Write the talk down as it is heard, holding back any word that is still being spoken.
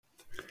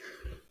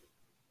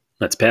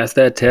Let's pass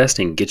that test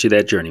and get you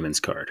that journeyman's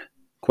card.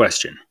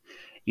 Question.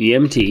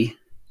 EMT,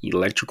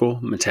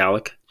 electrical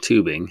metallic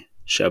tubing,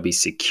 shall be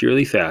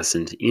securely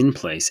fastened in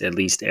place at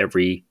least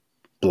every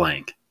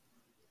blank.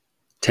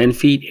 10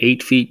 feet,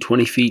 8 feet,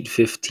 20 feet,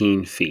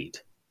 15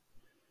 feet.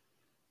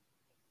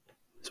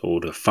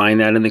 So to find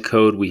that in the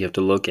code, we have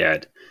to look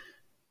at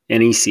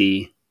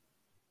NEC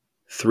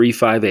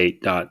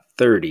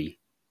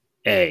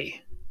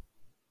 358.30A.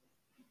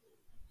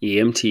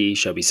 EMT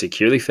shall be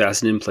securely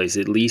fastened in place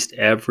at least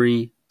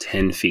every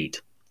 10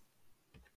 feet.